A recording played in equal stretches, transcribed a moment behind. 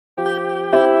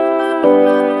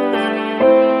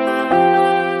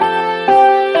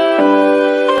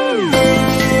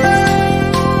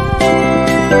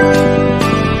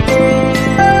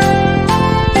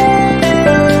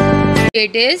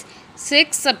Date is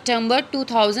 6 September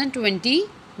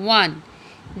 2021.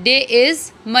 Day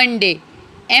is Monday.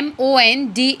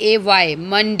 Monday.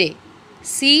 Monday.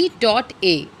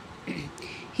 C.A.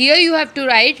 Here you have to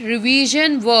write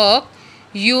revision work,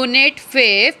 unit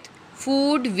 5th,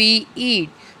 food we eat.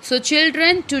 So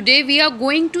children, today we are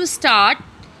going to start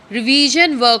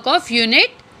revision work of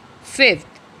unit 5th.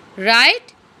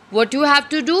 Right? What you have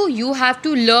to do? You have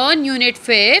to learn unit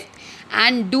 5th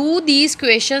and do these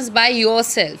questions by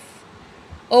yourself.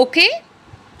 Okay?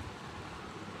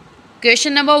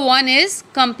 Question number 1 is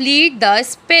complete the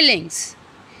spellings.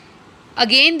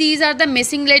 Again, these are the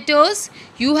missing letters.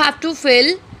 You have to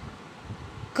fill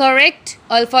correct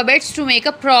alphabets to make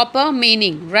a proper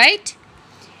meaning, right?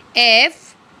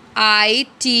 F I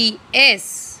T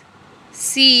S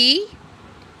C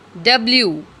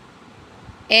W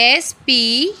S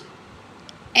P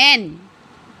N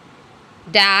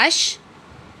dash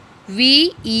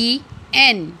V E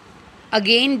N,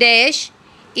 again dash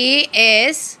A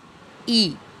S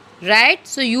E, right?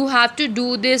 So you have to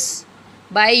do this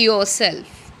by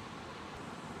yourself.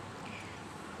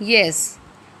 Yes.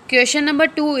 Question number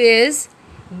 2 is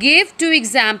give 2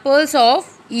 examples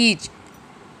of each.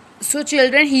 So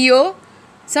children, here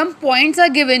some points are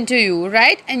given to you,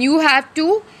 right? And you have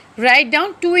to write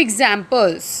down 2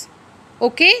 examples.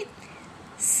 Okay?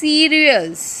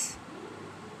 Cereals.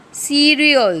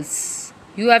 Cereals.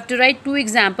 You have to write 2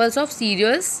 examples of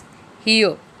cereals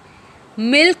here.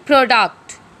 Milk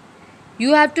product.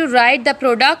 You have to write the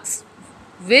products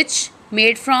which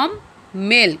made from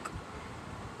milk.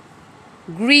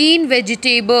 Green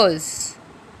vegetables.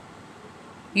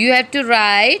 You have to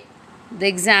write the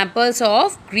examples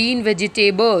of green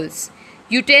vegetables.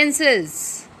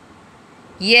 Utensils.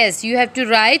 Yes, you have to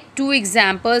write 2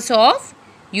 examples of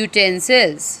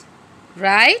utensils.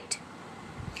 Right?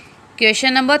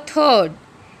 Question number 3.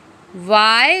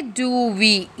 Why do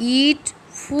we eat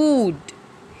food?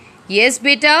 Yes,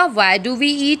 beta, why do we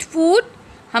eat food?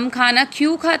 हम खाना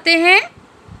क्यों खाते हैं?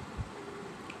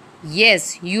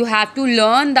 Yes, you have to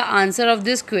learn the answer of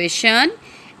this question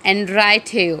and write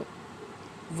here.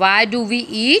 Why do we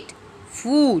eat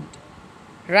food?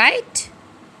 Right?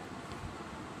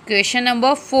 Question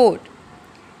number 4.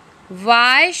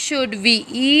 Why should we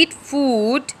eat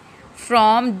food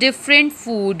from different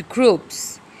food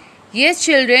groups? Yes,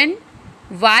 children,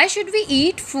 why should we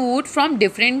eat food from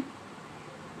different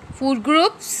food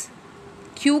groups?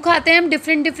 क्यों खाते हैं हम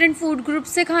different food groups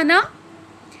से खाना?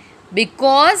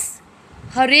 Because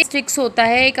हर एक sticks होता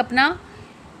है, एक अपना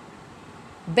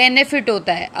बेनिफिट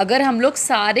होता है. अगर हम लोग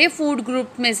सारे फूड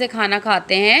ग्रुप में से खाना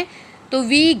खाते हैं तो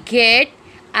we get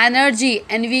energy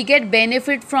and we get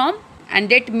benefit from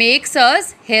and it makes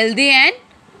us healthy and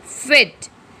fit.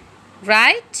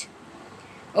 Right?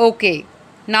 Okay,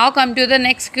 now come to the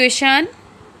next question.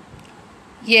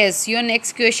 Yes, your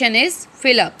next question is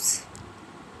fill-ups.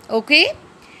 Okay?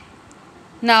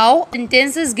 Now,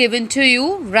 sentence is given to you,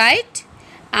 right?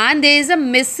 And there is a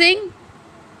missing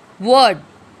word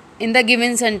in the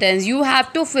given sentence. You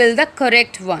have to fill the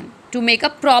correct one to make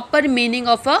a proper meaning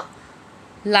of a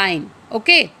line.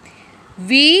 Okay?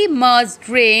 We must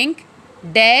drink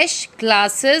dash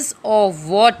glasses of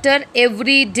water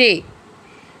every day.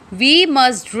 We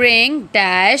must drink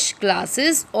dash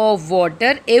glasses of water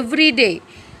every day.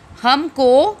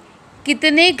 हमको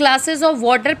कितने glasses of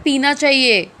water पीना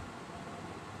चाहिए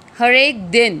हर एक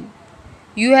दिन?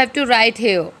 You have to write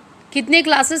here. कितने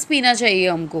glasses पीना चाहिए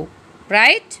हमको?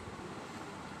 Right?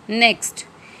 Next.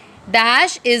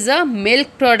 Dash is a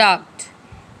milk product.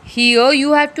 Here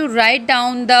you have to write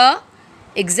down the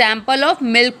example of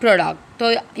milk product.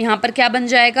 तो यहाँ पर क्या बन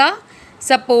जाएगा?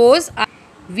 Suppose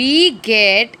we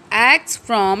get eggs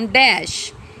from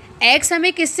dash. Eggs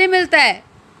हमें किससे मिलता है?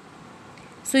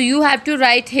 So you have to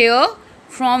write here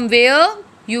from where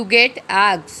you get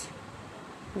eggs.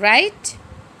 Right?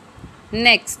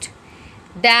 Next.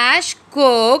 Dash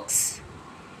cooks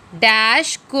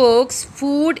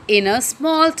food in a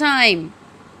small time.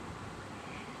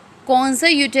 कौन सा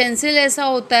यूटेंसिल ऐसा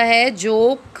होता है जो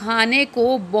खाने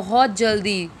को बहुत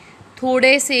जल्दी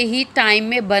थोड़े से ही टाइम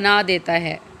में बना देता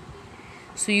है?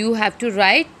 So you have to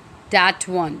write that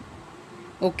one.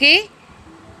 Okay?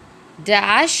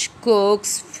 Dash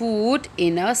cooks food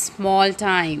in a small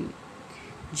time.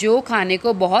 जो खाने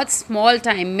को बहुत small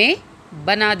time में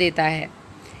बना देता है.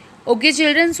 Okay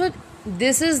children, so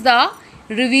this is the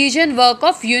revision work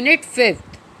of unit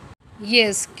 5th.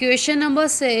 Yes, question number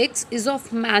 6 is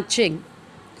of matching.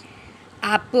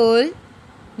 Apple,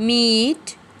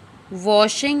 meat,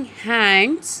 washing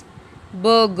hands,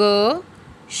 burger,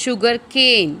 sugar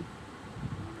cane.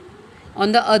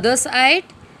 On the other side,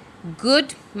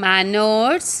 good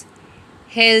manners,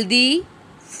 healthy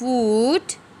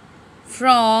food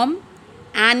from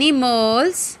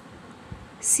animals,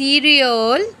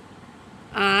 cereal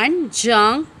and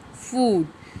junk food.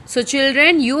 So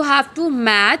children, you have to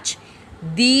match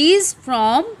these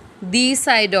from these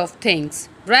side of things,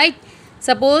 right?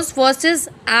 Suppose first is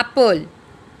apple.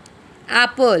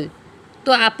 Apple.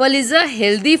 So apple is a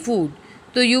healthy food.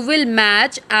 So you will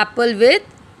match apple with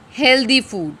healthy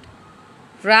food,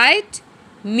 right?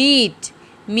 Meat.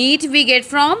 Meat we get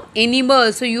from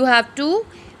animals. So you have to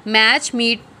match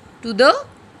meat to the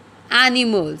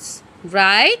animals,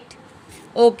 right?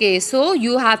 Okay, so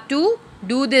you have to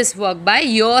do this work by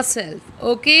yourself.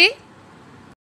 Okay.